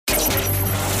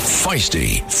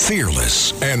Feisty,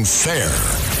 fearless, and fair.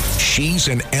 She's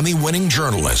an Emmy-winning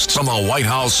journalist from the White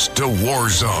House to war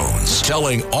zones,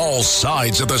 telling all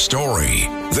sides of the story.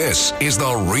 This is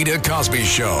the Rita Cosby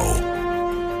Show.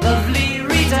 Lovely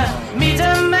Rita, meet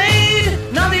a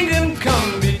maid. Nothing can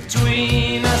come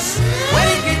between us. When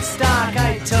it gets dark,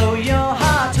 I tow your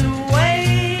heart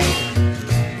away.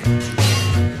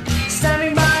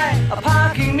 Standing by a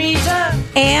parking meter.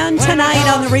 And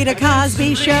tonight on the Rita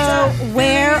Cosby Show,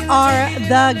 where are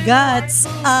the guts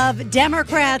of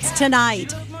Democrats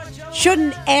tonight?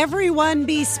 Shouldn't everyone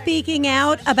be speaking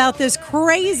out about this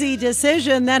crazy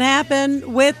decision that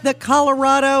happened with the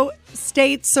Colorado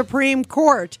State Supreme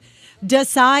Court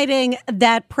deciding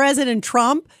that President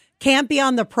Trump can't be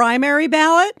on the primary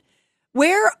ballot?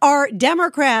 Where are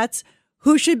Democrats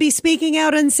who should be speaking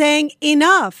out and saying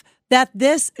enough, that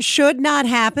this should not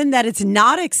happen, that it's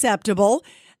not acceptable,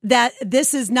 that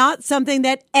this is not something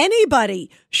that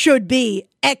anybody should be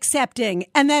accepting,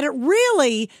 and that it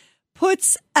really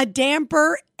puts a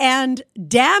damper and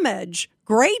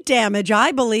great damage,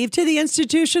 I believe, to the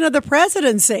institution of the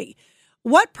presidency?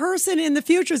 What person in the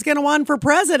future is going to run for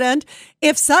president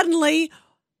if suddenly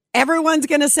everyone's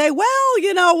going to say, well,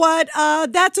 you know what,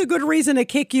 that's a good reason to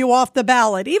kick you off the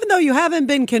ballot, even though you haven't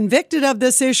been convicted of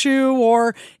this issue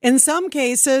or in some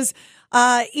cases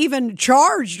even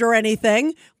charged or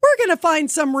anything. We're going to find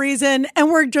some reason and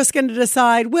we're just going to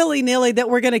decide willy-nilly that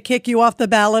we're going to kick you off the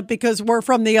ballot because we're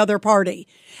from the other party.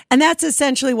 And that's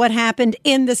essentially what happened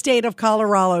in the state of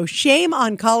Colorado. Shame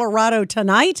on Colorado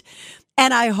tonight.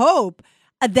 And I hope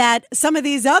that some of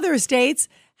these other states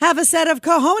have a set of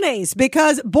cojones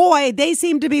because, boy, they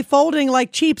seem to be folding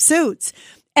like cheap suits.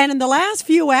 And in the last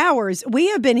few hours, we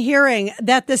have been hearing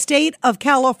that the state of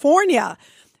California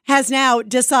has now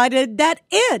decided that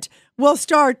it will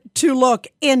start to look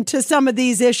into some of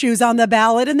these issues on the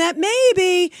ballot and that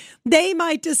maybe they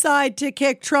might decide to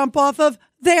kick Trump off of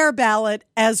their ballot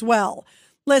as well.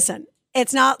 Listen,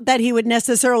 it's not that he would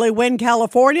necessarily win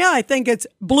California. I think it's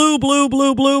blue, blue,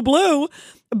 blue, blue, blue,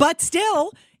 but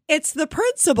still, it's the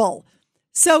principle.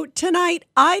 So tonight,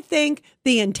 I think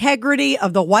the integrity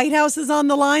of the White House is on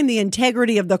the line. The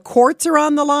integrity of the courts are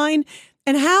on the line.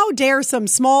 And how dare some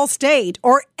small state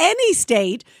or any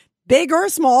state, big or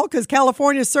small, because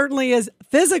California certainly is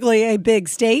physically a big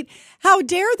state, how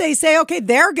dare they say, okay,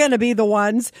 they're going to be the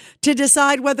ones to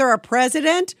decide whether a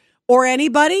president or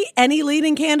anybody, any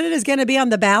leading candidate is going to be on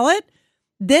the ballot?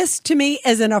 This, to me,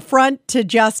 is an affront to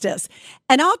justice.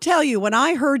 And I'll tell you, when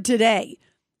I heard today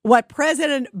what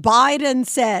President Biden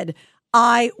said,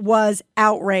 I was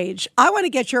outraged. I want to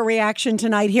get your reaction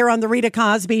tonight here on the Rita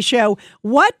Cosby Show.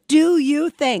 What do you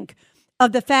think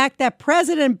of the fact that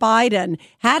President Biden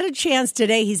had a chance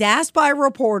today? He's asked by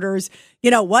reporters,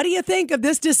 what do you think of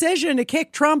this decision to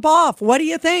kick Trump off? What do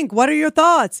you think? What are your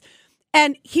thoughts?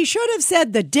 And he should have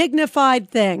said the dignified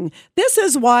thing. This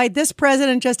is why this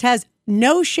president just has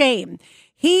no shame.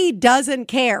 He doesn't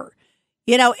care.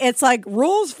 It's like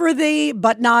rules for thee,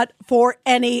 but not for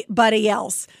anybody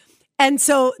else. And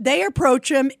so they approach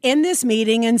him in this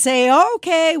meeting and say,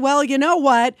 okay, well, you know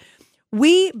what?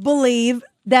 We believe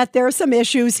that there are some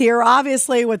issues here,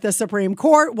 obviously, with the Supreme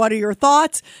Court. What are your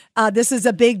thoughts? This is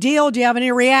a big deal. Do you have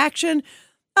any reaction?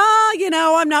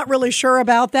 I'm not really sure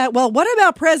about that. Well, what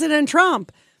about President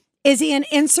Trump? Is he an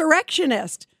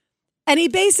insurrectionist? And he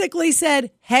basically said,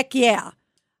 heck yeah.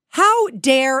 How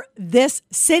dare this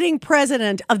sitting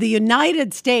president of the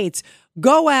United States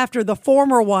go after the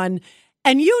former one?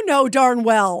 And you know darn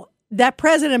well that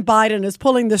President Biden is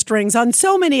pulling the strings on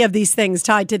so many of these things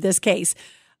tied to this case.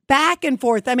 Back and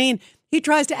forth. I mean, he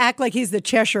tries to act like he's the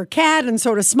Cheshire Cat and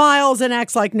sort of smiles and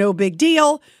acts like no big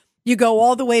deal. You go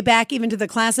all the way back even to the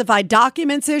classified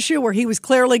documents issue where he was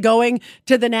clearly going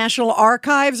to the National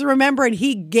Archives, remember, and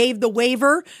he gave the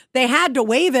waiver. They had to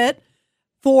waive it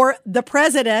for the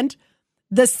president,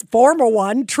 this former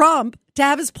one, Trump, to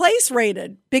have his place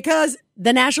rated because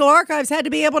the National Archives had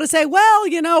to be able to say, well,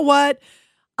 you know what?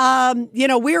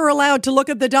 We're allowed to look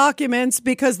at the documents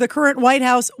because the current White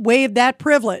House waived that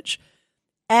privilege.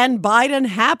 And Biden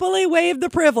happily waived the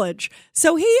privilege.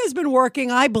 So he has been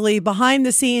working, I believe, behind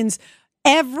the scenes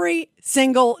every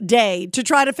single day to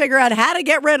try to figure out how to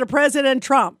get rid of President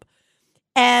Trump.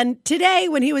 And today,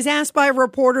 when he was asked by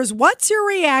reporters, what's your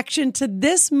reaction to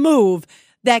this move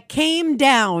that came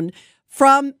down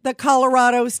from the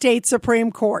Colorado State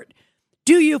Supreme Court?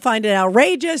 Do you find it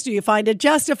outrageous? Do you find it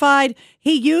justified?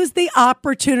 He used the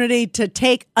opportunity to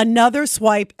take another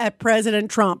swipe at President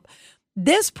Trump.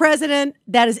 This president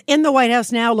that is in the White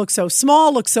House now looks so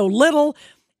small, looks so little.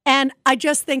 And I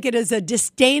just think it is a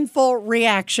disdainful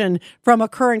reaction from a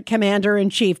current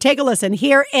commander-in-chief. Take a listen.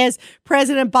 Here is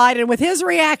President Biden with his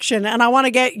reaction, and I want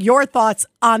to get your thoughts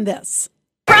on this.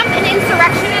 Trump an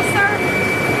insurrectionist, sir?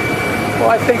 Well,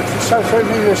 I think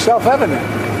certainly it's self-evident.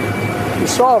 You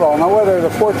saw it all. Now, whether the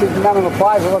 14th Amendment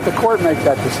applies, I'll let the court make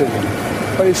that decision.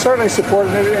 But he certainly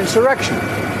supported an insurrection.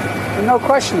 And no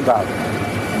question about it.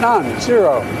 None.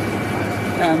 Zero.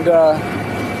 And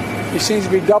he seems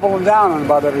to be doubling down on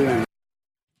about everything.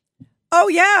 Oh,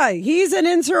 yeah. He's an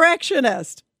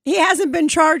insurrectionist. He hasn't been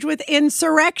charged with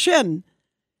insurrection.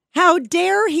 How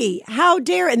dare he? How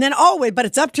dare? And then, but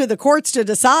it's up to the courts to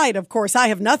decide. Of course, I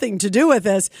have nothing to do with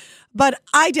this. But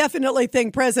I definitely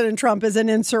think President Trump is an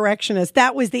insurrectionist.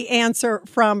 That was the answer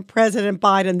from President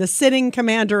Biden, the sitting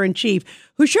commander-in-chief,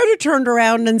 who should have turned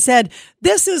around and said,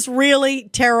 this is really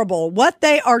terrible. What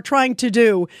they are trying to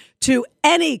do to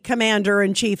any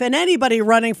commander-in-chief and anybody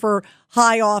running for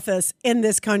high office in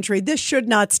this country, this should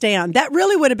not stand. That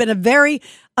really would have been a very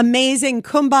amazing,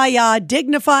 kumbaya,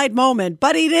 dignified moment,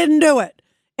 but he didn't do it.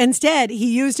 Instead,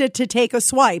 he used it to take a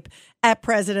swipe at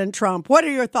President Trump. What are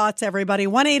your thoughts, everybody?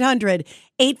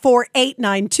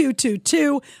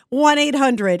 1-800-848-9222,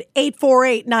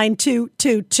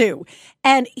 1-800-848-9222.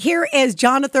 And here is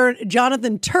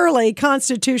Jonathan Turley,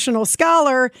 constitutional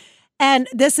scholar, and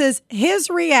this is his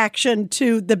reaction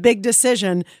to the big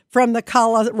decision from the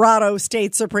Colorado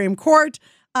State Supreme Court.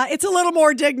 It's a little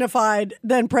more dignified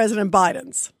than President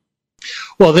Biden's.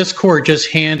 Well, this court just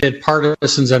handed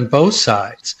partisans on both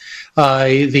sides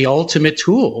the ultimate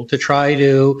tool to try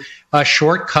to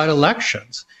shortcut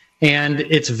elections. And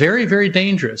it's very, very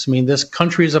dangerous. I mean, this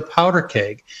country is a powder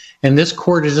keg, and this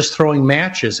court is just throwing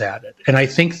matches at it. And I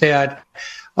think that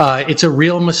it's a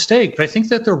real mistake, but I think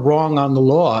that they're wrong on the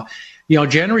law. You know,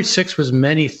 January 6th was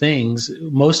many things,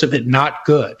 most of it not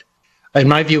good. In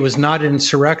my view, it was not an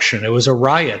insurrection. It was a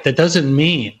riot. That doesn't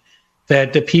mean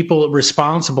that the people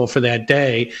responsible for that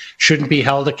day shouldn't be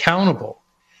held accountable.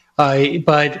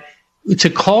 But to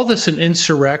call this an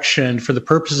insurrection for the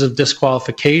purpose of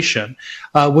disqualification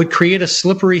would create a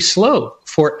slippery slope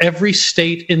for every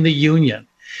state in the union.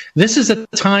 This is a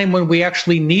time when we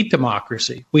actually need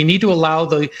democracy. We need to allow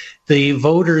the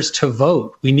voters to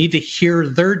vote. We need to hear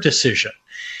their decision.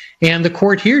 And the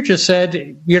court here just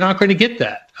said, you're not going to get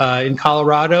that. In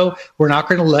Colorado, we're not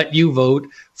going to let you vote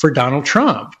for Donald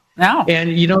Trump. No.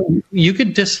 And, you know, you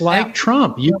could dislike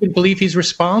Trump. You could believe he's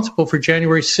responsible for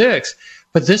January 6th,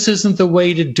 but this isn't the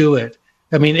way to do it.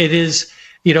 I mean, it is,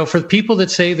 you know, for people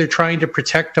that say they're trying to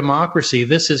protect democracy,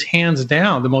 this is hands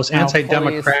down the most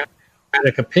anti-democratic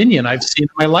opinion I've seen in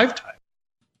my lifetime.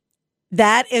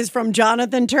 That is from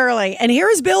Jonathan Turley. And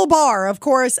here's Bill Barr, of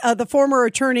course, the former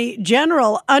attorney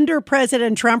general under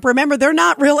President Trump. Remember, they're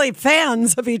not really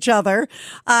fans of each other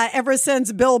ever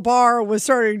since Bill Barr was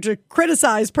starting to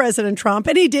criticize President Trump.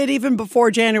 And he did even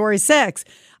before January 6th.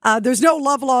 There's no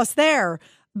love lost there.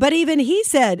 But even he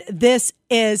said this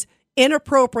is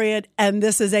inappropriate and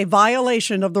this is a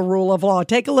violation of the rule of law.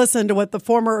 Take a listen to what the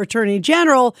former attorney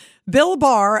general, Bill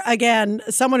Barr, again,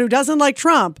 someone who doesn't like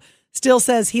Trump, still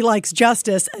says he likes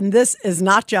justice, and this is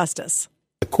not justice.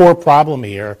 The core problem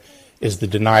here is the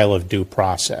denial of due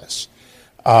process.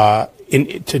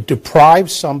 To deprive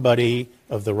somebody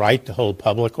of the right to hold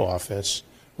public office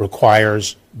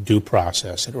requires due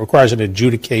process. It requires an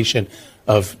adjudication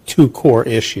of two core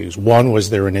issues. One, was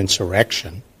there an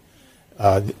insurrection?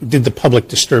 Did the public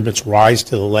disturbance rise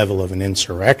to the level of an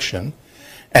insurrection?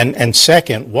 And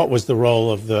second, what was the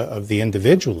role of the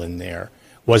individual in there?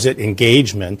 Was it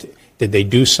engagement? Did they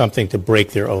do something to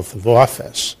break their oath of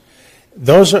office?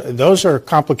 Those are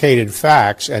complicated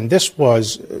facts, and this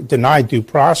was denied due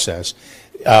process.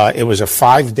 It was a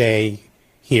 5-day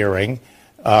hearing.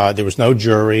 There was no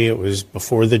jury. It was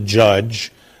before the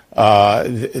judge.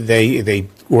 They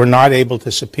were not able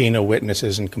to subpoena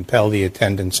witnesses and compel the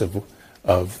attendance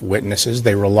of witnesses.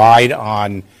 They relied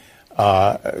on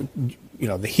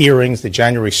the hearings, the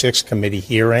January 6th committee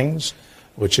hearings,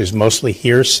 which is mostly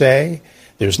hearsay.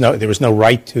 There was no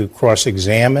right to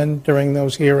cross-examine during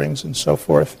those hearings and so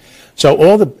forth. So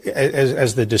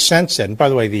as the dissent said, and by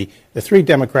the way, the three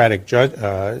Democratic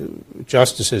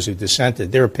justices who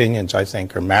dissented, their opinions, I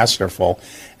think, are masterful.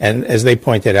 And as they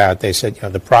pointed out, they said,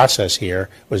 the process here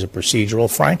was a procedural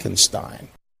Frankenstein.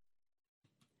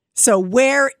 So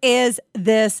where is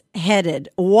this headed?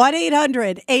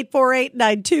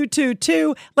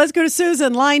 1-800-848-9222. Let's go to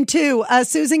Susan, line 2.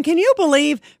 Susan, can you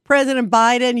believe President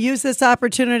Biden used this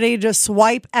opportunity to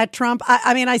swipe at Trump?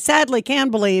 I mean, I sadly can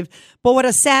believe, but what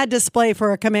a sad display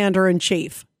for a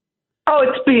commander-in-chief. Oh,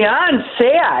 it's beyond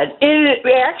sad. It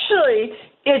actually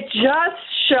it just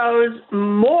shows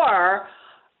more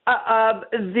of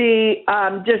the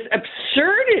just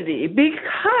absurdity,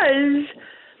 because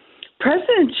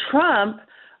President Trump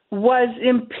was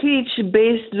impeached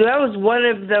that was one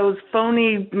of those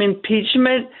phony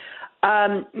impeachment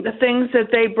things that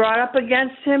they brought up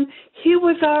against him. He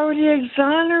was already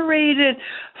exonerated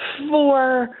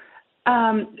for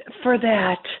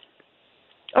that.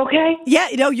 Okay? Yeah,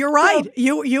 you're right.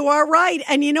 So, you are right.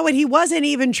 And you know what? He wasn't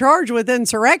even charged with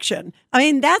insurrection. I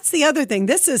mean, that's the other thing.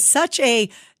 This is such a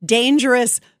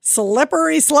dangerous,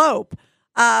 slippery slope.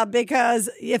 Because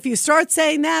if you start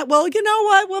saying that, well, you know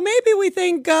what? Well, maybe we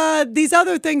think these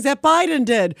other things that Biden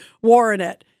did warrant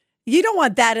it. You don't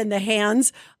want that in the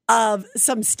hands of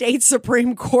some state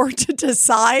Supreme Court to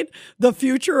decide the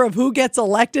future of who gets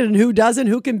elected and who doesn't,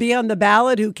 who can be on the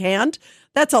ballot, who can't.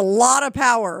 That's a lot of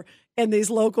power in these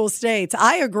local states.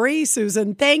 I agree,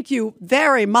 Susan. Thank you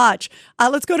very much.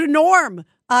 Let's go to Norm.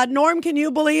 Norm, can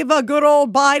you believe a good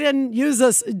old Biden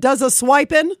does a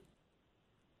swipe in?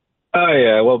 Oh,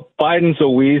 yeah. Well, Biden's a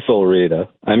weasel, Rita.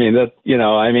 I mean,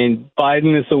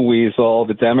 Biden is a weasel.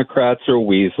 The Democrats are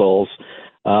weasels.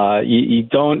 You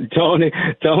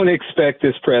don't expect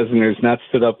this president who's not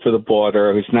stood up for the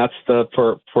border, who's not stood up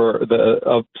for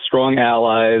the strong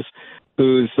allies,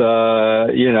 who's,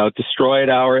 destroyed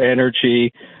our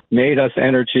energy, made us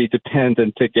energy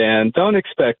dependent again. Don't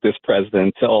expect this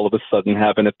president to all of a sudden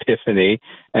have an epiphany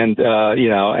and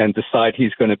decide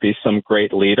he's going to be some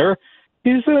great leader.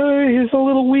 He's a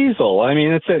little weasel. I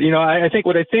mean, I think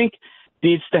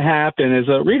needs to happen is,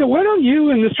 Rita, why don't you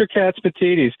and Mr.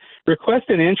 Katzmatidis request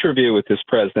an interview with this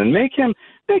president? Ask him,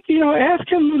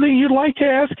 you'd like to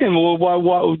ask him,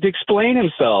 explain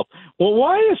himself. Well,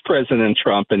 why is President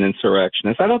Trump an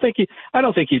insurrectionist? I don't think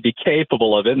he'd be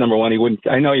capable of it. Number one,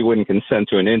 I know he wouldn't consent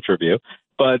to an interview,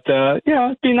 but,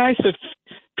 it'd be nice if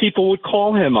people would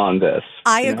call him on this.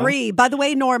 I agree. By the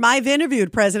way, Norm, I've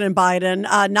interviewed President Biden,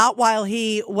 not while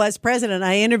he was president.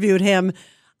 I interviewed him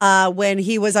when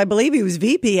he was, I believe he was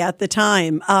VP at the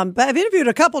time. But I've interviewed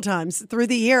a couple times through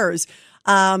the years.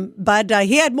 But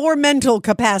he had more mental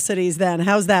capacities then.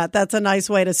 How's that? That's a nice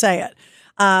way to say it.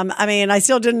 I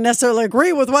still didn't necessarily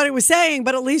agree with what he was saying,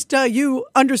 but at least you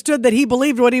understood that he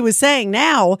believed what he was saying.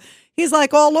 Now he's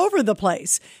like all over the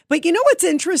place. But you know what's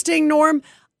interesting, Norm?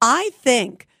 I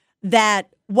think that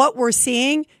what we're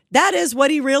seeing, that is what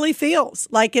he really feels.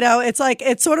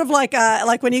 It's sort of like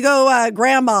when you go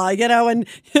grandma,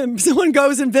 and someone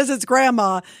goes and visits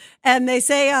grandma and they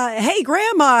say, hey,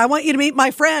 grandma, I want you to meet my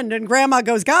friend. And grandma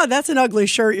goes, God, that's an ugly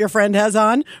shirt your friend has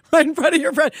on right in front of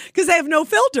your friend, because they have no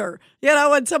filter.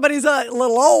 When somebody's a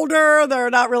little older, they're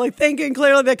not really thinking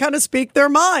clearly. They kind of speak their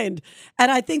mind.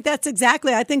 And I think I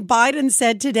think Biden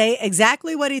said today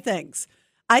exactly what he thinks.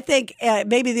 I think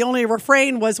maybe the only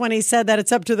refrain was when he said that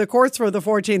it's up to the courts for the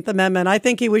 14th Amendment. I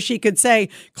think he wish he could say,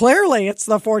 clearly it's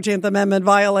the 14th Amendment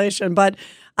violation. But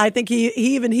I think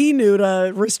he knew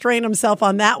to restrain himself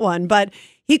on that one. But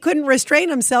he couldn't restrain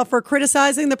himself for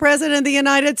criticizing the president of the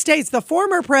United States, the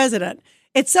former president.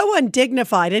 It's so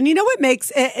undignified. And you know what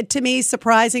makes it, to me,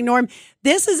 surprising, Norm?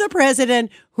 This is a president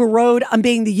who rode on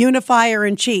being the unifier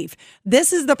in chief.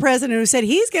 This is the president who said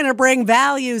he's going to bring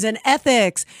values and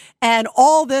ethics and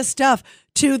all this stuff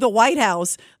to the White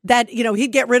House, that,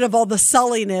 he'd get rid of all the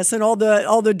sulliness and all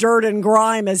the dirt and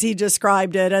grime, as he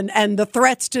described it, and the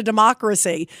threats to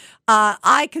democracy.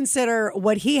 I consider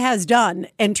what he has done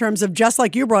in terms of, just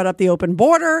like you brought up, the open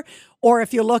border, or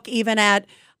if you look even at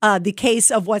the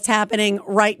case of what's happening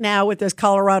right now with this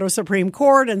Colorado Supreme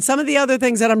Court and some of the other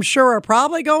things that I'm sure are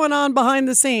probably going on behind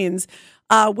the scenes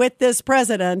with this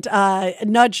president,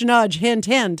 nudge, nudge, hint,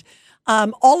 hint.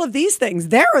 All of these things,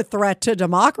 they're a threat to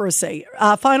democracy.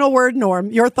 Final word, Norm,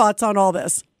 your thoughts on all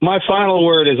this? My final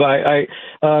word is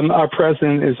our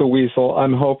president is a weasel.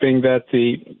 I'm hoping that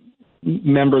the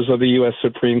members of the U.S.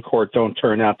 Supreme Court don't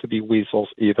turn out to be weasels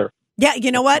either. Yeah,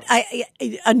 you know what?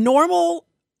 A normal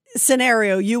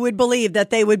scenario, you would believe that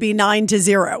they would be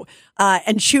 9-0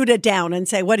 and shoot it down and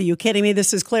say, what, are you kidding me?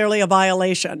 This is clearly a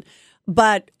violation.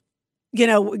 But,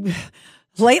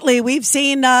 lately we've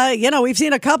seen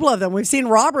a couple of them. We've seen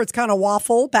Roberts kind of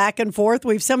waffle back and forth.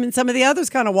 We've seen some of the others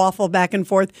kind of waffle back and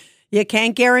forth. You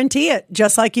can't guarantee it,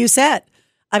 just like you said.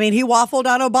 I mean, he waffled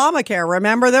on Obamacare.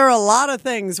 Remember, there are a lot of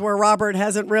things where Robert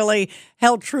hasn't really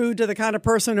held true to the kind of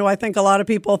person who I think a lot of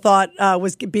people thought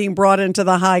was being brought into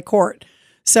the high court.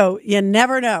 So you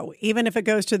never know, even if it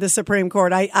goes to the Supreme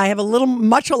Court. I have a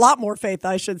lot more faith,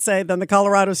 I should say, than the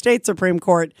Colorado State Supreme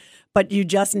Court, but you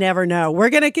just never know. We're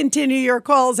going to continue your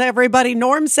calls, everybody.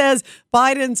 Norm says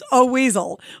Biden's a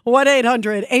weasel.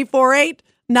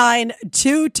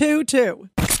 1-800-848-9222.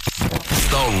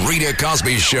 The Rita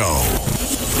Cosby Show.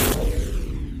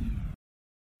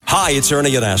 Hi, it's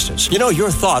Ernie Anastas. You know,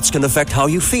 your thoughts can affect how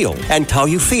you feel, and how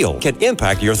you feel can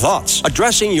impact your thoughts.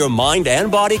 Addressing your mind and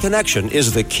body connection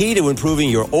is the key to improving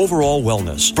your overall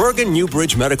wellness. Bergen New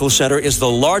Bridge Medical Center is the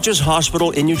largest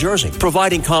hospital in New Jersey,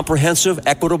 providing comprehensive,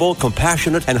 equitable,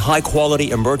 compassionate, and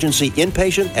high-quality emergency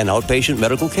inpatient and outpatient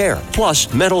medical care,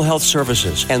 plus mental health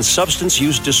services and substance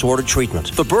use disorder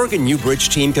treatment. The Bergen New Bridge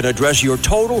team can address your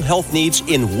total health needs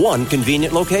in one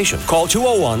convenient location. Call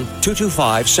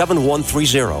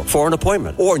 201-225-7130 for an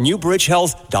appointment or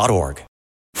newbridgehealth.org.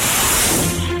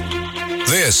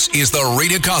 This is The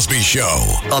Rita Cosby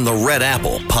Show on the Red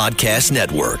Apple Podcast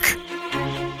Network.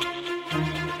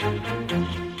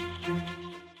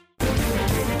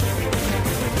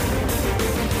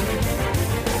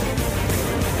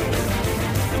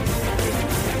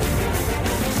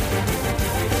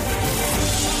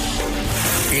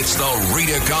 It's The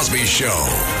Rita Cosby Show.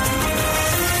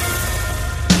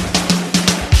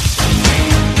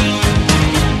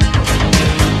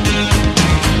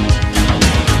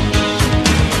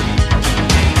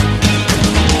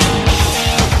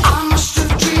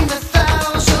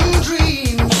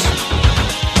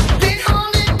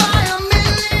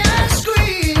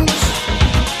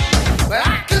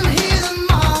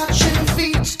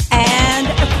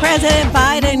 President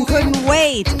Biden couldn't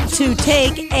wait to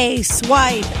take a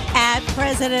swipe at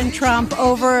President Trump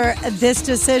over this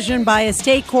decision by a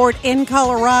state court in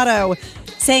Colorado,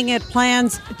 saying it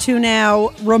plans to now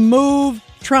remove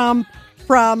Trump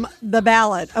from the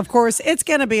ballot. Of course, it's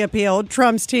going to be appealed.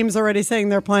 Trump's team's already saying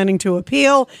they're planning to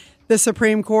appeal. The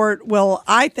Supreme Court will,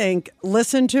 I think,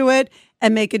 listen to it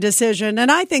and make a decision.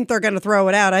 And I think they're going to throw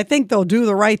it out. I think they'll do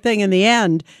the right thing in the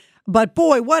end. But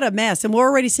boy, what a mess. And we're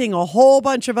already seeing a whole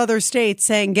bunch of other states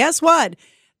saying, guess what?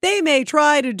 They may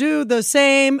try to do the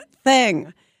same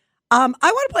thing. I want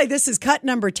to play, this is cut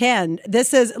number 10.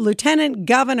 This is Lieutenant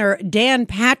Governor Dan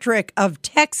Patrick of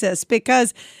Texas,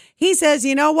 because he says,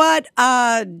 you know what,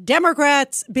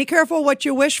 Democrats, be careful what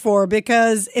you wish for,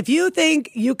 because if you think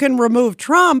you can remove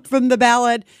Trump from the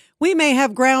ballot, we may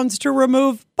have grounds to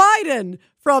remove Biden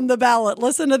from the ballot.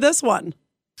 Listen to this one.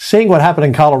 Seeing what happened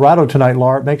in Colorado tonight,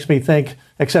 Laura, it makes me think,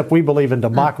 except we believe in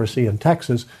democracy in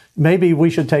Texas, maybe we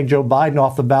should take Joe Biden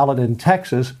off the ballot in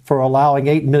Texas for allowing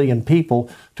 8 million people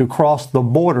to cross the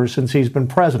border since he's been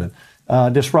president,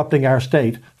 disrupting our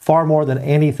state far more than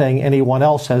anything anyone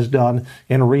else has done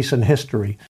in recent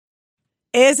history.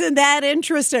 Isn't that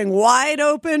interesting? Wide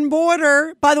open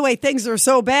border. By the way, things are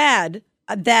so bad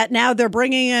that now they're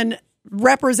bringing in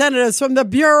representatives from the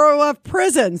Bureau of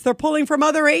Prisons. They're pulling from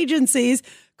other agencies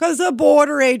because the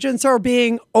border agents are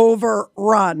being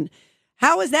overrun.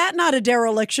 How is that not a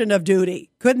dereliction of duty?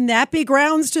 Couldn't that be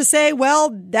grounds to say, well,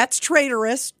 that's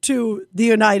traitorous to the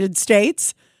United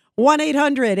States?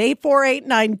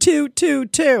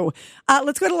 1-800-848-9222.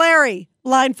 Let's go to Larry,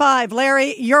 line 5.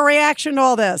 Larry, your reaction to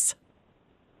all this?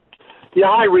 Yeah,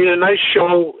 hi, Rita. Nice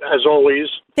show, as always.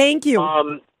 Thank you.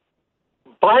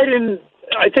 Biden,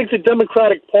 I think the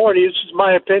Democratic Party, this is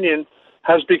my opinion,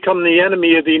 has become the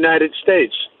enemy of the United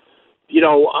States. You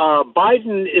know,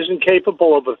 Biden isn't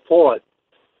capable of a thought.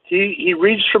 He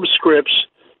reads from scripts.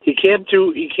 He can't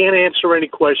answer any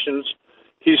questions.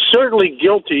 He's certainly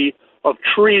guilty of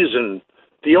treason.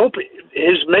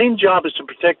 His main job is to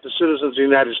protect the citizens of the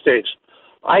United States.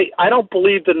 I don't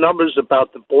believe the numbers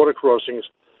about the border crossings.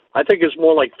 I think it's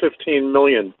more like 15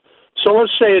 million. So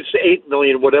let's say it's 8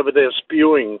 million, whatever they're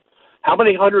spewing. How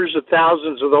many hundreds of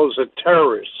thousands of those are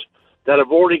terrorists that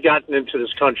have already gotten into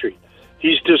this country?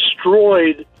 He's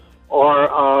destroyed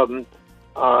our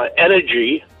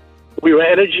energy. We were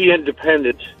energy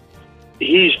independent.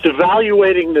 He's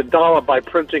devaluating the dollar by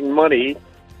printing money.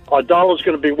 Our dollar's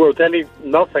going to be worth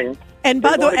nothing. And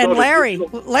by the way, and Larry,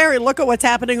 look at what's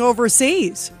happening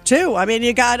overseas too. I mean,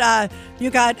 you got a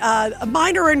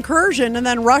minor incursion, and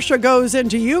then Russia goes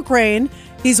into Ukraine.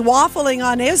 He's waffling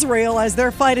on Israel as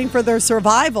they're fighting for their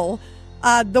survival.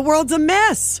 The world's a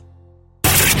mess.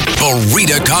 The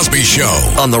Rita Cosby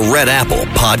Show on the Red Apple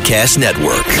Podcast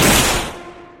Network.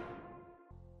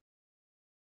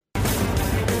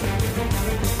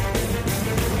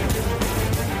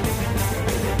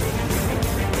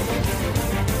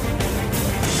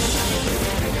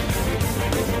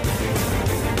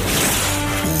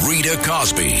 Rita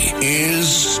Cosby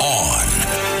is on.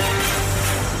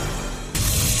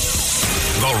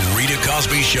 The Rita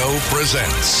Cosby Show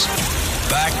presents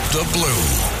Back the Blue.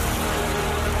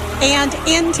 And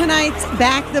in tonight's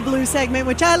Back the Blue segment,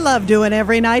 which I love doing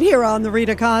every night here on the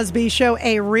Rita Cosby Show,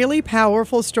 a really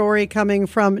powerful story coming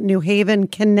from New Haven,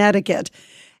 Connecticut.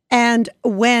 And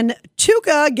when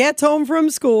Tuka gets home from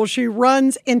school, she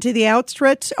runs into the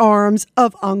outstretched arms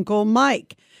of Uncle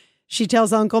Mike. She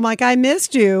tells Uncle Mike, I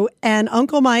missed you. And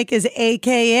Uncle Mike is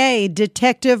AKA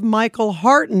Detective Michael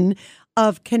Harton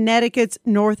of Connecticut's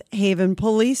North Haven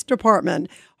Police Department.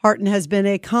 Harton has been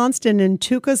a constant in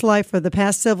Tuka's life for the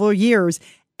past several years,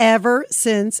 ever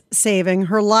since saving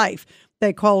her life.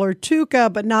 They call her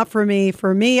Tuka, but not for me.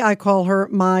 For me, I call her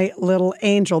my little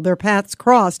angel. Their paths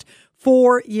crossed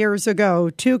 4 years ago.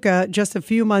 Tuka, just a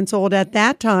few months old at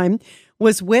that time,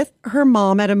 was with her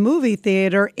mom at a movie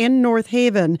theater in North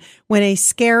Haven when a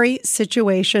scary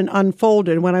situation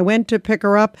unfolded. When I went to pick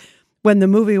her up, when the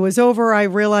movie was over, I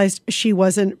realized she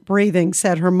wasn't breathing,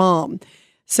 said her mom.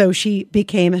 So she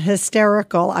became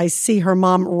hysterical. I see her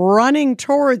mom running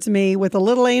towards me with a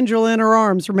little angel in her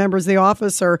arms, remembers the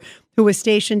officer who was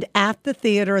stationed at the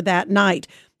theater that night.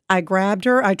 I grabbed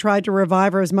her. I tried to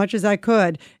revive her as much as I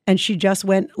could, and she just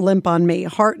went limp on me.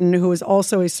 Harton, who is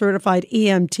also a certified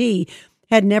EMT,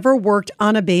 had never worked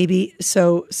on a baby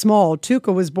so small.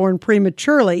 Tuka was born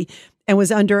prematurely and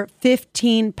was under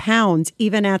 15 pounds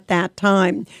even at that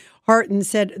time. Harton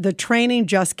said, the training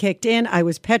just kicked in. I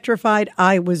was petrified.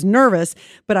 I was nervous,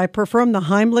 but I performed the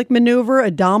Heimlich maneuver,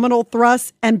 abdominal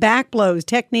thrusts, and back blows,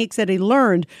 techniques that he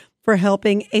learned for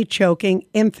helping a choking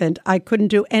infant. I couldn't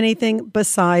do anything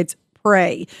besides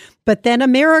pray. But then a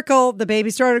miracle, the baby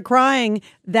started crying.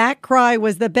 That cry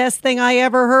was the best thing I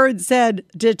ever heard, said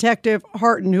Detective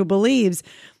Harton, who believes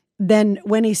then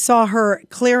when he saw her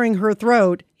clearing her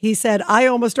throat, he said, I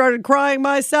almost started crying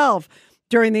myself.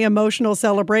 During the emotional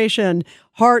celebration,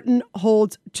 Harton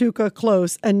holds Tuka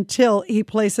close until he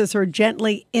places her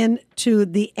gently into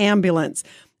the ambulance.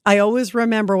 I always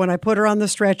remember when I put her on the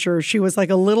stretcher, she was like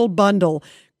a little bundle,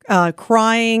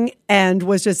 crying and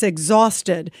was just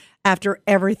exhausted after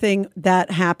everything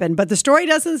that happened. But the story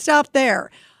doesn't stop there.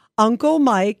 Uncle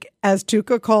Mike, as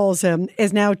Tuka calls him,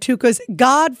 is now Tuka's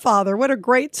godfather. What a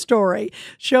great story.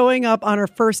 Showing up on her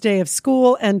first day of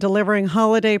school and delivering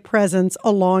holiday presents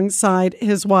alongside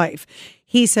his wife.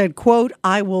 He said, quote,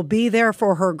 I will be there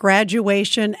for her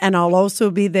graduation and I'll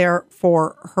also be there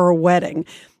for her wedding.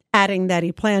 Adding that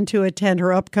he planned to attend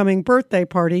her upcoming birthday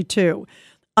party too.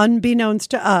 Unbeknownst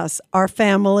to us, our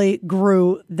family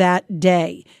grew that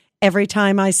day. Every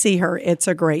time I see her, it's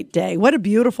a great day. What a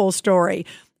beautiful story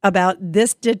about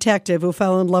this detective who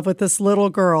fell in love with this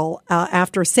little girl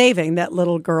after saving that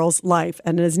little girl's life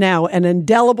and is now an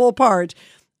indelible part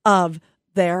of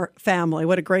their family.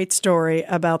 What a great story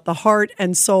about the heart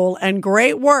and soul and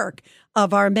great work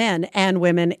of our men and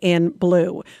women in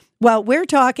blue. Well, we're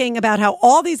talking about how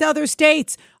all these other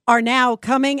states are now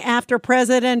coming after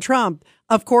President Trump.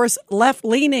 Of course,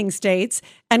 left-leaning states,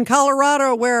 and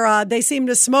Colorado, where they seem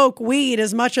to smoke weed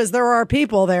as much as there are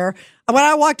people there. When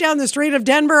I walked down the street of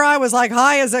Denver, I was like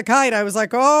high as a kite. I was like,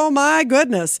 oh, my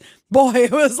goodness. Boy,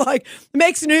 it was like,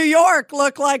 makes New York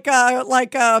look like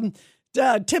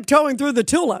tiptoeing through the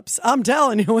tulips. I'm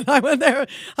telling you, when I went there,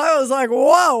 I was like,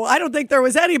 whoa, I don't think there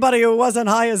was anybody who wasn't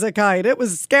high as a kite. It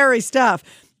was scary stuff.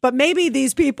 But maybe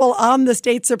these people on the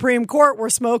state Supreme Court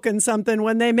were smoking something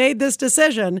when they made this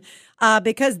decision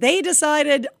because they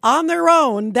decided on their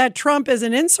own that Trump is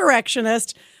an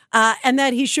insurrectionist and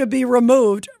that he should be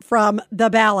removed from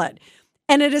the ballot.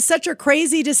 And it is such a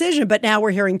crazy decision. But now we're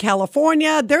here in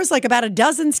California. There's like about a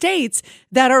dozen states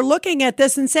that are looking at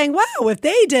this and saying, wow, if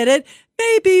they did it,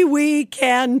 maybe we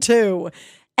can too.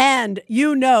 And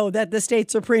you know that the state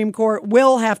Supreme Court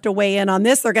will have to weigh in on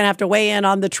this. They're going to have to weigh in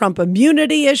on the Trump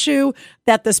immunity issue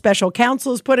that the special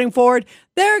counsel is putting forward.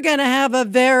 They're going to have a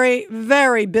very,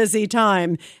 very busy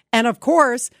time. And of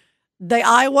course, the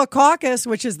Iowa caucus,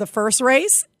 which is the first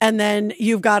race. And then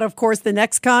you've got, of course, the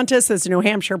next contest is the New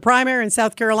Hampshire primary in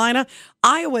South Carolina.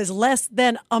 Iowa's less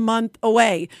than a month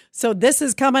away. So this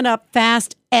is coming up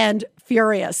fast and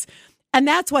furious. And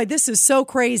that's why this is so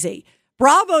crazy.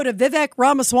 Bravo to Vivek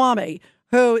Ramaswamy,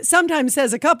 who sometimes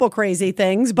says a couple crazy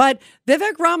things, but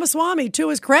Vivek Ramaswamy, to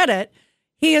his credit,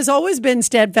 he has always been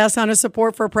steadfast on his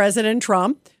support for President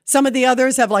Trump. Some of the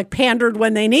others have like pandered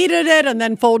when they needed it and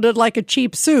then folded like a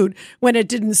cheap suit when it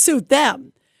didn't suit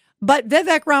them. But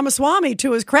Vivek Ramaswamy,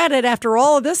 to his credit, after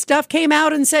all of this stuff, came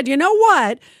out and said, you know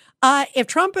what? If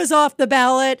Trump is off the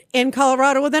ballot in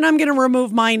Colorado, well, then I'm going to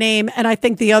remove my name. And I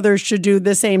think the others should do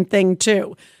the same thing,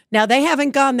 too. Now, they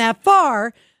haven't gone that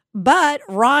far, but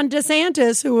Ron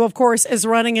DeSantis, who, of course, is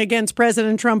running against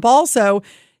President Trump also,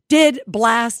 did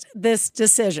blast this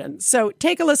decision. So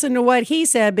take a listen to what he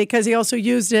said, because he also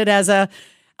used it as a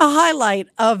highlight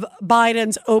of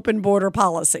Biden's open border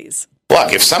policies.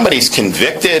 Look, if somebody's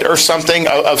convicted or something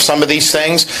of some of these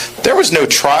things, there was no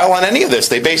trial on any of this.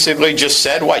 They basically just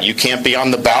said, what, you can't be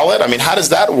on the ballot? I mean, how does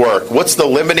that work? What's the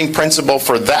limiting principle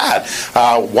for that?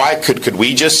 Why could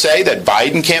we just say that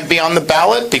Biden can't be on the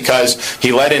ballot because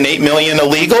he let in 8 million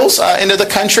illegals into the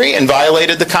country and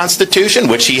violated the Constitution,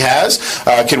 which he has?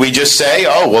 Could we just say,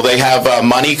 oh, well, they have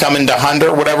money coming to Hunter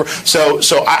or whatever? So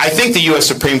I think the U.S.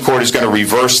 Supreme Court is going to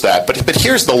reverse that. But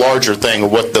here's the larger thing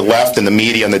of what the left and the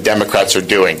media and the Democrats are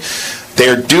doing.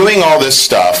 They're doing all this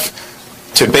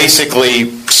stuff to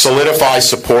basically solidify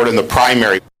support in the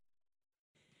primary.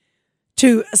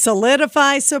 To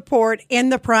solidify support in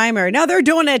the primary. Now, they're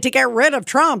doing it to get rid of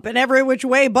Trump in every which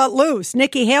way but loose.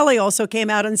 Nikki Haley also came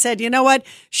out and said, you know what?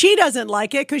 She doesn't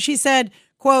like it because she said,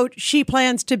 quote, she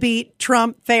plans to beat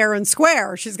Trump fair and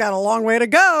square. She's got a long way to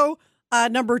go.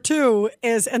 Number 2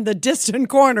 is in the distant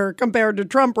corner compared to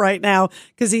Trump right now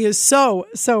because he is so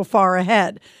far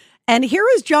ahead. And here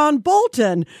is John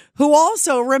Bolton, who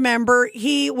also, remember,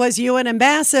 he was UN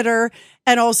ambassador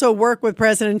and also worked with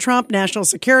President Trump, national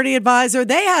security advisor.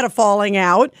 They had a falling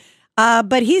out,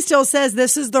 but he still says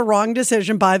this is the wrong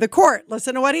decision by the court.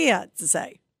 Listen to what he had to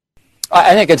say.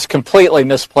 I think it's completely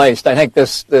misplaced. I think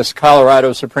this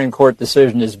Colorado Supreme Court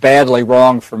decision is badly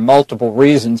wrong for multiple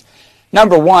reasons.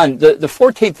 Number one, the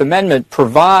 14th Amendment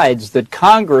provides that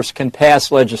Congress can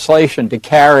pass legislation to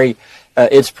carry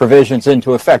its provisions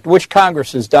into effect, which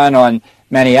Congress has done on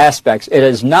many aspects. It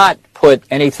has not put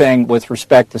anything with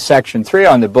respect to Section 3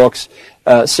 on the books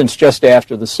since just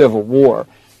after the Civil War.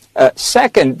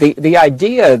 Second, the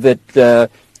idea that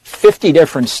 50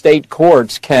 different state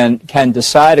courts can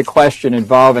decide a question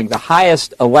involving the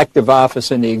highest elective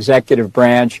office in the executive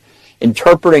branch,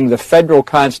 interpreting the federal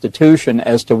Constitution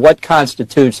as to what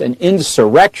constitutes an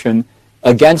insurrection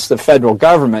against the federal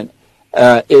government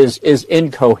is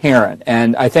incoherent.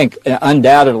 And I think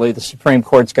undoubtedly the Supreme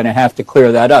Court's going to have to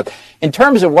clear that up. In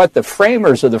terms of what the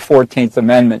framers of the 14th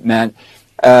Amendment meant,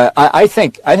 I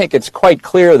think it's quite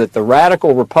clear that the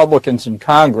radical Republicans in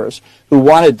Congress who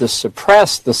wanted to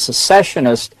suppress the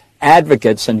secessionist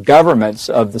advocates and governments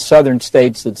of the southern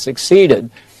states that succeeded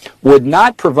would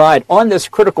not provide, on this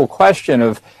critical question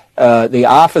of the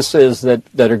offices that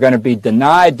are going to be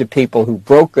denied to people who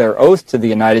broke their oath to the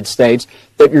United States,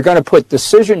 that you're going to put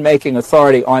decision-making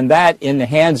authority on that in the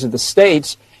hands of the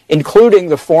states, including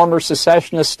the former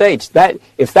secessionist states. That,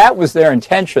 if that was their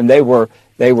intention, they were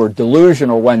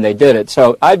delusional when they did it.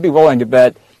 So I'd be willing to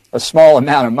bet a small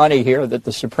amount of money here that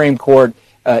the Supreme Court,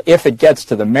 if it gets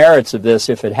to the merits of this,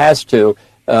 if it has to,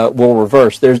 will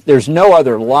reverse. There's no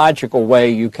other logical way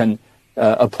you can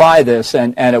apply this,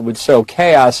 and it would sow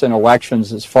chaos in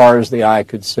elections as far as the eye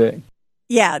could see.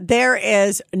 Yeah, there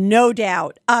is no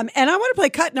doubt. And I want to play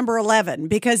cut number 11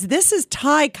 because this is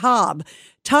Ty Cobb.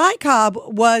 Ty Cobb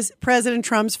was President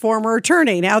Trump's former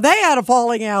attorney. Now, they had a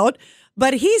falling out,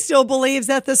 but he still believes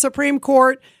that the Supreme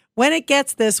Court, when it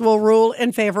gets this, will rule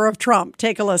in favor of Trump.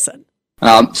 Take a listen.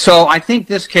 So I think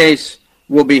this case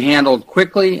will be handled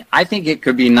quickly. I think it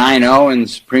could be 9-0 in the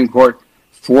Supreme Court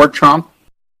for Trump.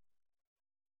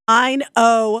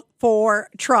 9-0 for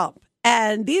Trump.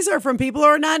 And these are from people who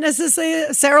are not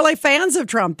necessarily fans of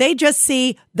Trump. They just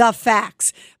see the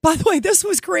facts. By the way, this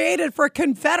was created for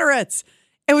Confederates.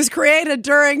 It was created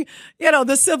during,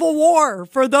 the Civil War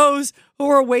for those who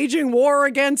were waging war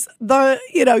against the,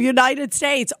 United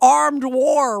States, armed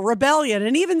war, rebellion.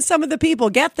 And even some of the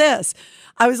people, get this,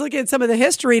 I was looking at some of the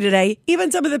history today,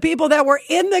 even some of the people that were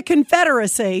in the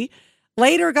Confederacy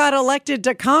later got elected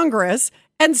to Congress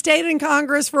and stayed in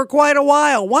Congress for quite a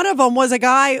while. One of them was a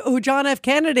guy who John F.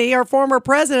 Kennedy, our former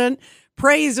president,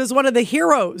 praised as one of the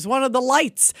heroes, one of the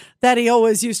lights that he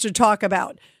always used to talk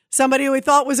about. Somebody who he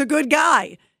thought was a good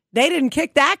guy. They didn't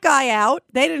kick that guy out.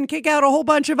 They didn't kick out a whole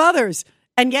bunch of others.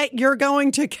 And yet you're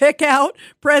going to kick out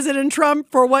President Trump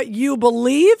for what you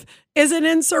believe is an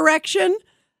insurrection?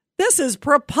 This is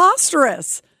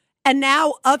preposterous. And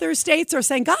now other states are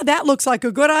saying, God, that looks like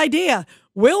a good idea.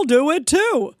 We'll do it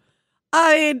too.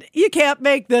 I mean, you can't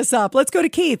make this up. Let's go to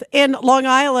Keith in Long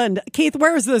Island. Keith,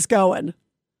 where is this going?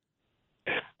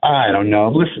 I don't know.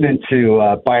 I'm listening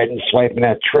to Biden swiping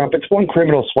at Trump. It's one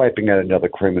criminal swiping at another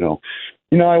criminal.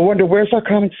 I wonder, where's our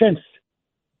common sense?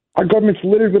 Our government's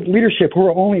littered with leadership who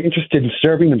are only interested in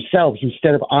serving themselves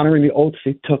instead of honoring the oaths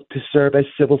they took to serve as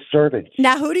civil servants.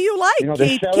 Now, who do you like, they're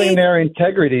Keith? selling their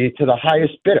integrity to the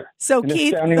highest bidder. So,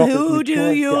 Keith, who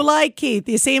do you like, Keith?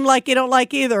 You seem like you don't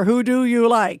like either. Who do you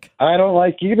like? I don't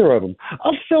like either of them.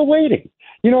 I'm still waiting.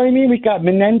 You know what I mean? We got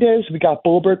Menendez, we got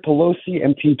Boebert, Pelosi,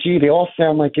 MTG. They all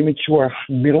sound like immature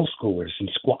middle schoolers and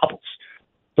squabbles.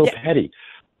 So petty.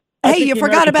 Hey, you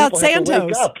forgot about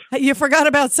Santos. You forgot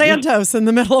about Santos in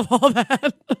the middle of all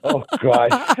that. Oh, God.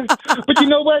 But you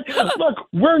know what? Look,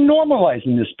 we're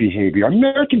normalizing this behavior.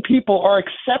 American people are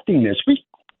accepting this. We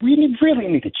really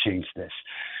need to change this.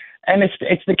 And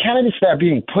it's the candidates that are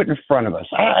being put in front of us.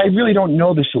 I really don't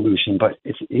know the solution, but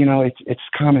it's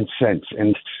common sense.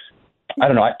 And I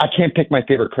don't know. I can't pick my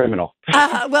favorite criminal.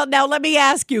 Well, now let me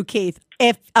ask you, Keith.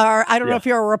 I don't know if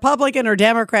you're a Republican or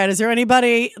Democrat. Is there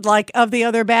anybody like of the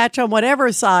other batch on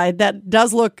whatever side that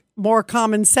does look more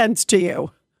common sense to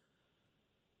you?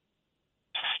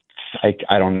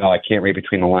 I don't know. I can't read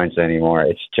between the lines anymore.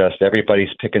 It's just everybody's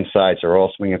picking sides. They're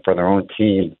all swinging for their own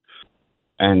team.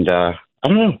 And I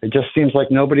don't know. It just seems like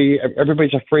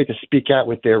everybody's afraid to speak out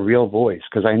with their real voice,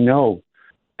 because I know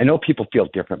people feel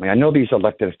differently. I know these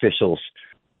elected officials,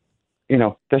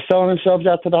 they're selling themselves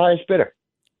out to the highest bidder.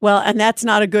 Well, and that's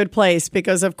not a good place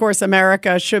because, of course,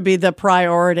 America should be the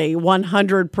priority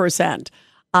 100%.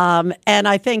 And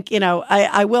I think,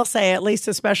 I will say, at least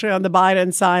especially on the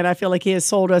Biden side, I feel like he has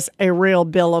sold us a real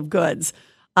bill of goods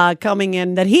he's coming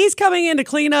in to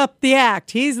clean up the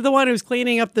act. He's the one who's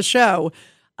cleaning up the show.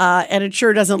 And it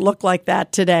sure doesn't look like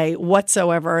that today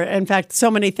whatsoever. In fact, so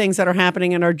many things that are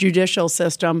happening in our judicial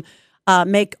system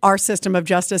make our system of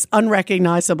justice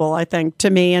unrecognizable, I think, to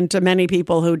me and to many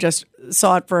people who just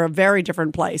saw it for a very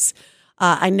different place.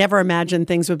 I never imagined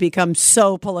things would become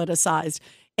so politicized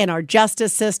in our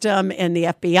justice system, in the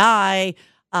FBI,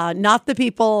 not the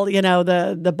people,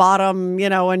 the bottom,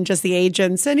 and just the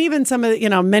agents and even some of,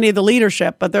 many of the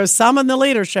leadership. But there's some in the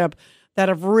leadership that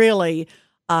have really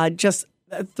just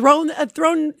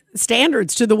thrown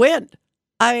standards to the wind.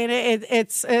 I mean,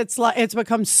 it's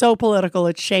become so political.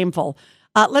 It's shameful.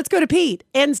 Let's go to Pete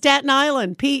in Staten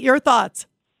Island. Pete, your thoughts?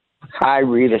 Hi,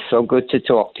 Rita. So good to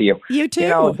talk to you. You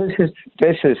too.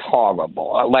 This is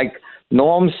horrible. Like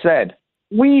Norm said,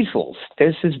 weasels.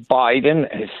 This is Biden,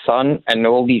 his son, and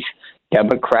all these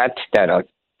Democrats that are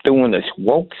doing this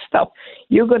woke stuff.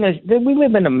 We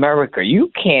live in America.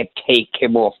 You can't take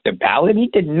him off the ballot. He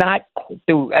did not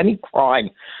do any crime.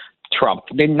 Trump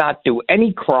did not do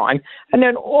any crime. And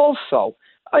then also,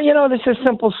 there's a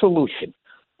simple solution.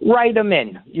 Write him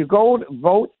in. You go to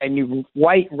vote and you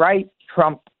write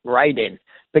Trump right in.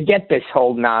 Forget this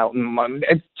whole now.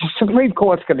 The Supreme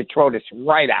Court's going to throw this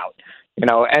right out.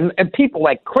 And people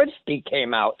like Christie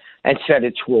came out and said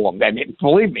it's wrong. I mean,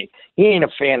 believe me, he ain't a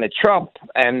fan of Trump.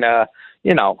 And,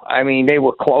 they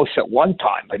were close at one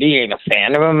time, but he ain't a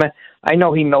fan of him. I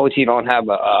know he knows he don't have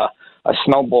a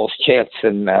snowball's chance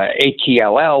in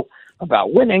ATLL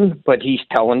about winning, but he's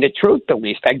telling the truth at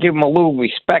least. I give him a little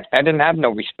respect. I didn't have no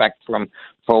respect for him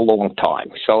for a long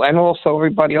time. So, and also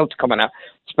everybody else coming out,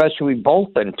 especially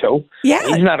Bolton too. Yeah,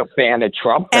 he's not a fan of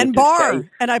Trump. And Barr,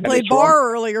 and I played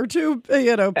Barr earlier too.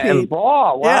 Pete. And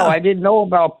Barr, wow, yeah. I didn't know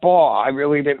about Barr. I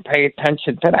really didn't pay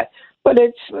attention to that. But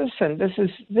this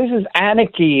is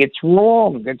anarchy. It's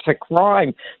wrong. It's a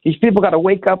crime. These people got to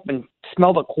wake up and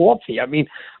smell the coffee. I mean,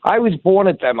 I was born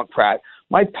a Democrat.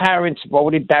 My parents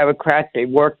voted Democrat. They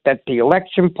worked at the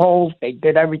election polls. They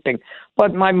did everything.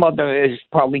 But my mother is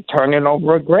probably turning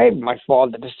over a grave, my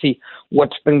father, to see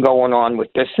what's been going on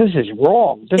with this. This is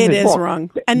wrong. It is wrong.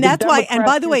 And that's why, and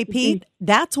by the way, Pete,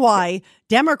 that's why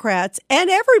Democrats and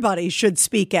everybody should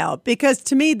speak out, because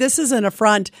to me, this is an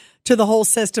affront to the whole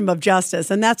system of justice.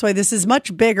 And that's why this is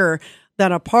much bigger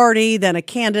than a party, than a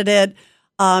candidate.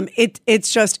 It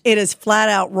is flat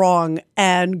out wrong,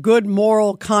 and good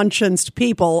moral conscienced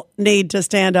people need to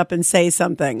stand up and say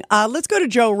something. Let's go to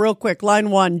Joe real quick. Line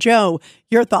 1. Joe,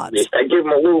 your thoughts. I give him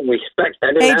a little respect.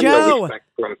 I didn't have Joe. no respect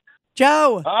for him.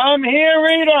 Joe. I'm here,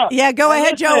 Rita. Yeah, go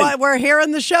ahead, Joe. We're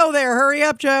hearing the show there. Hurry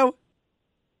up, Joe.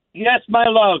 Yes, my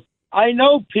love. I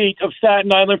know Pete of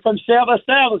Staten Island from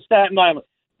Staten Island.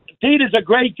 Pete is a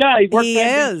great guy. He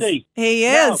is. He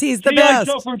is. Now, he's the best.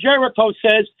 Joe from Jericho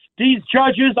says these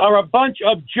judges are a bunch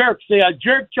of jerks. They are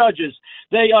jerk judges.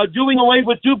 They are doing away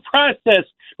with due process,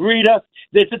 Rita.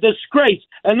 It's a disgrace.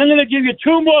 And I'm going to give you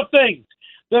two more things.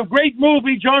 The great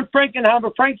movie, John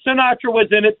Frankenheimer, Frank Sinatra was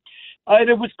in it.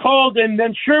 It was called An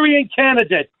Manchurian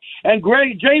Candidate. And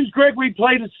James Gregory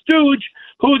played a stooge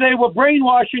who they were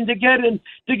brainwashing to get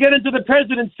into the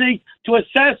presidency to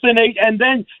assassinate, and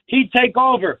then he'd take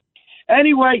over.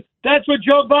 Anyway, that's what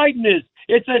Joe Biden is.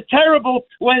 It's a terrible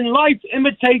when life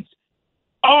imitates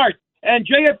art. And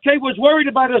JFK was worried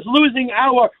about us losing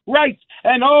our rights.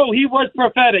 And, he was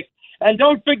prophetic. And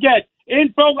don't forget,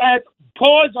 info at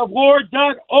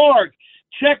pauseofwar.org.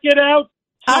 Check it out.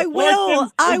 I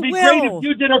will. It'd be great if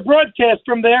you did a broadcast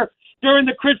from there. during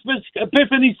the Christmas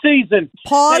Epiphany season.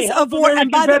 Pause of war.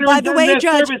 And by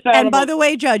the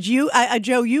way, Judge,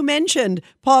 Joe, you mentioned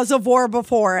pause of war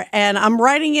before, and I'm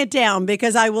writing it down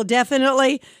because I will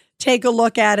definitely take a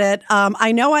look at it.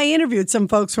 I know I interviewed some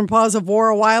folks from Pause of War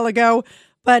a while ago,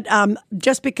 but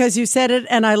just because you said it,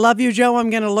 and I love you, Joe, I'm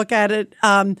going to look at it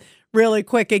really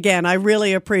quick again. I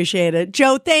really appreciate it.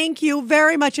 Joe, thank you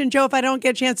very much. And Joe, if I don't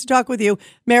get a chance to talk with you,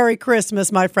 Merry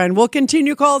Christmas, my friend. We'll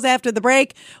continue calls after the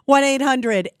break.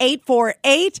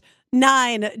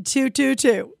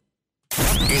 1-800-848-9222.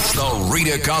 It's the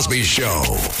Rita Cosby Show.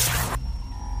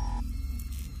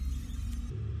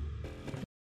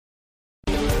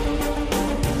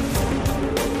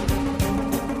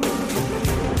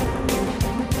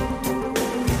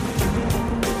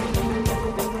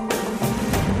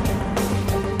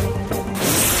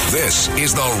 This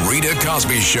is the Rita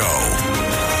Cosby Show.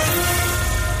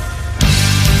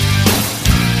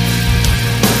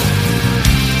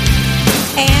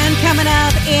 And coming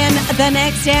up in the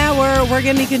next hour, we're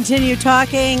going to continue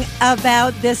talking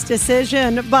about this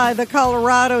decision by the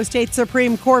Colorado State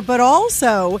Supreme Court, but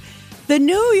also the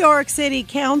New York City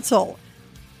Council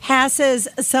passes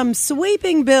some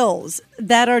sweeping bills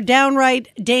that are downright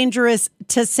dangerous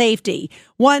to safety.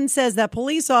 One says that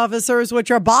police officers, which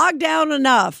are bogged down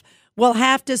enough, will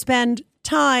have to spend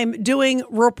time doing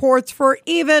reports for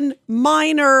even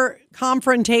minor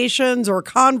confrontations or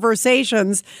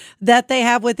conversations that they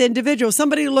have with individuals.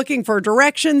 Somebody looking for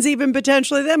directions, even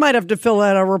potentially, they might have to fill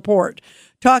out a report.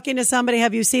 Talking to somebody,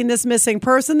 have you seen this missing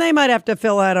person? They might have to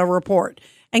fill out a report.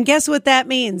 And guess what that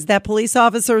means? That police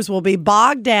officers will be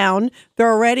bogged down.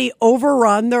 They're already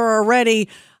overrun. They're already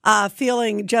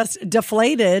feeling just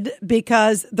deflated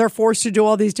because they're forced to do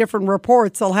all these different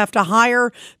reports. They'll have to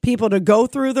hire people to go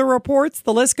through the reports.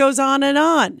 The list goes on and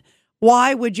on.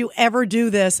 Why would you ever do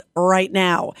this right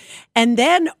now? And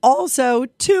then also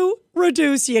to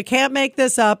reduce, you can't make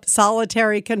this up,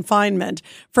 solitary confinement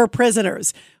for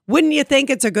prisoners. Wouldn't you think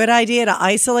it's a good idea to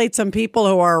isolate some people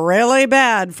who are really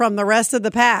bad from the rest of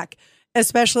the pack,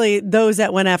 especially those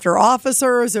that went after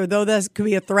officers or those that could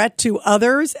be a threat to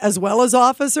others as well as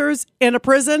officers in a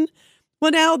prison?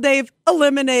 Well, now they've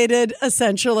eliminated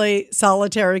essentially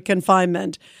solitary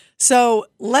confinement. So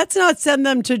let's not send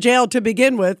them to jail to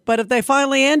begin with. But if they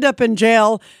finally end up in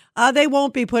jail, they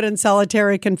won't be put in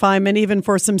solitary confinement, even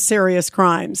for some serious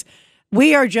crimes.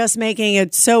 We are just making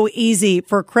it so easy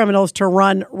for criminals to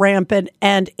run rampant,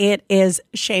 and it is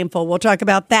shameful. We'll talk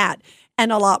about that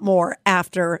and a lot more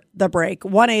after the break.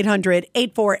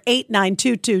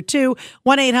 1-800-848-9222,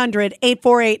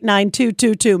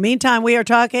 1-800-848-9222. Meantime, we are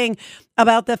talking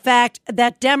about the fact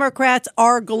that Democrats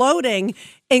are gloating,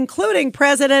 including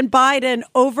President Biden,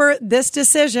 over this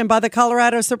decision by the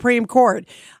Colorado Supreme Court.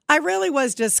 I really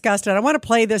was disgusted. I want to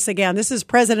play this again. This is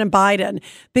President Biden,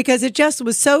 because it just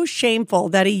was so shameful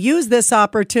that he used this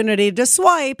opportunity to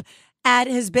swipe at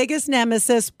his biggest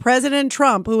nemesis, President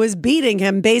Trump, who is beating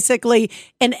him basically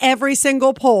in every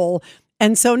single poll.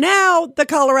 And so now the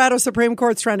Colorado Supreme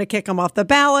Court's trying to kick him off the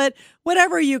ballot.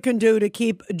 Whatever you can do to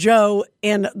keep Joe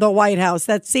in the White House.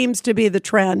 That seems to be the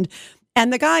trend.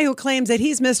 And the guy who claims that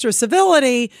he's Mr.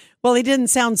 Civility, well, he didn't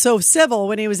sound so civil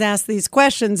when he was asked these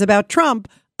questions about Trump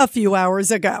a few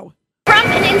hours ago. Trump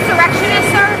an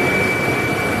insurrectionist, sir?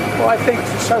 Well, I think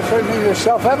certainly it's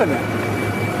self-evident.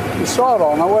 You saw it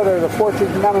all. Now, whether the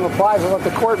 14th Amendment applies, I'll let the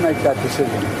court make that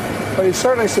decision. But he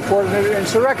certainly supported an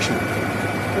insurrection.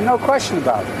 And no question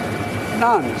about it.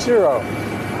 None. Zero.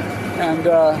 And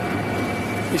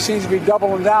he seems to be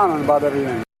doubling down on about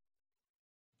everything.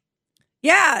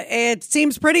 Yeah, it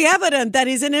seems pretty evident that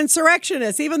he's an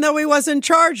insurrectionist, even though he wasn't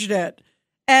charged it.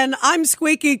 And I'm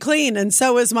squeaky clean, and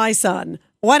so is my son.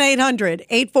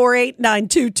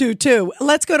 1-800-848-9222.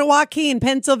 Let's go to Joaquin,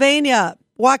 Pennsylvania.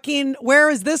 Joaquin, where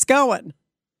is this going?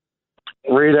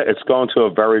 Rita, it's going to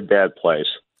a very bad place.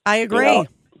 I agree. You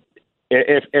know,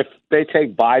 if they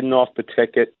take Biden off the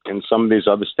ticket in some of these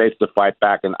other states to fight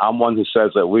back, and I'm one who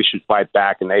says that we should fight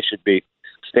back and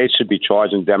states should be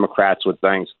charging Democrats with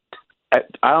things.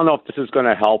 I don't know if this is going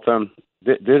to help him.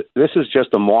 This is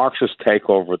just a Marxist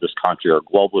takeover of this country, or a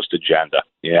globalist agenda,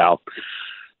 you know.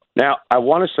 Now, I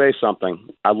want to say something.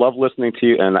 I love listening to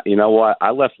you, and you know what?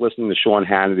 I left listening to Sean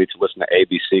Hannity to listen to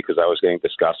ABC because I was getting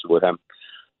disgusted with him.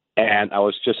 And I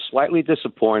was just slightly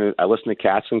disappointed. I listened to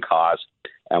Cats and Cause,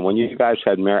 and when you guys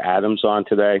had Mayor Adams on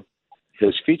today,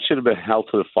 his feet should have been held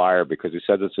to the fire because he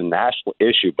said it's a national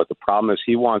issue, but the problem is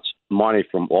he wants money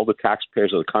from all the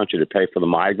taxpayers of the country to pay for the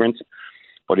migrants,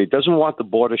 but he doesn't want the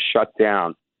border shut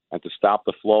down and to stop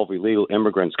the flow of illegal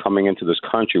immigrants coming into this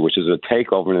country, which is a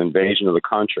takeover and invasion of the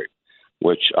country.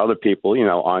 which other people,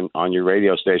 on your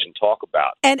radio station talk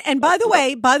about. And by the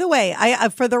way, I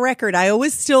for the record, I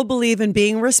always still believe in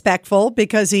being respectful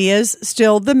because he is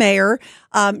still the mayor.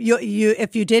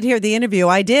 If you did hear the interview,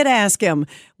 I did ask him,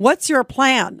 "What's your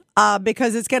plan?"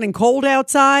 Because it's getting cold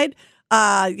outside.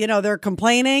 They're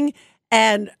complaining.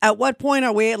 And at what point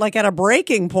are we at a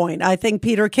breaking point? I think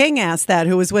Peter King asked that,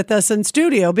 who was with us in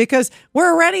studio, because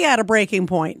we're already at a breaking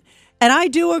point. And I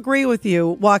do agree with you,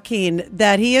 Joaquin,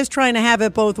 that he is trying to have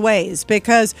it both ways,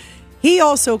 because he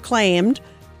also claimed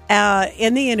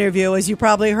in the interview, as you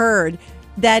probably heard,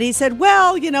 that he said,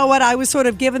 well, you know what, I was sort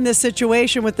of given this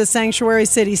situation with the sanctuary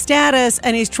city status,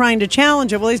 and he's trying to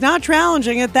challenge it. Well, he's not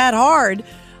challenging it that hard.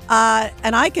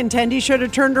 And I contend he should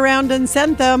have turned around and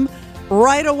sent them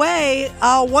right away,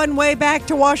 one way back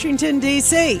to Washington,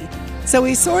 D.C. So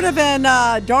he's sort of in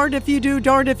darned if you do,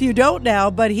 darned if you don't now,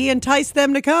 but he enticed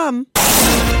them to come.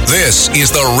 This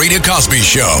is the Rita Cosby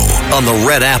Show on the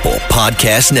Red Apple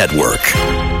Podcast Network.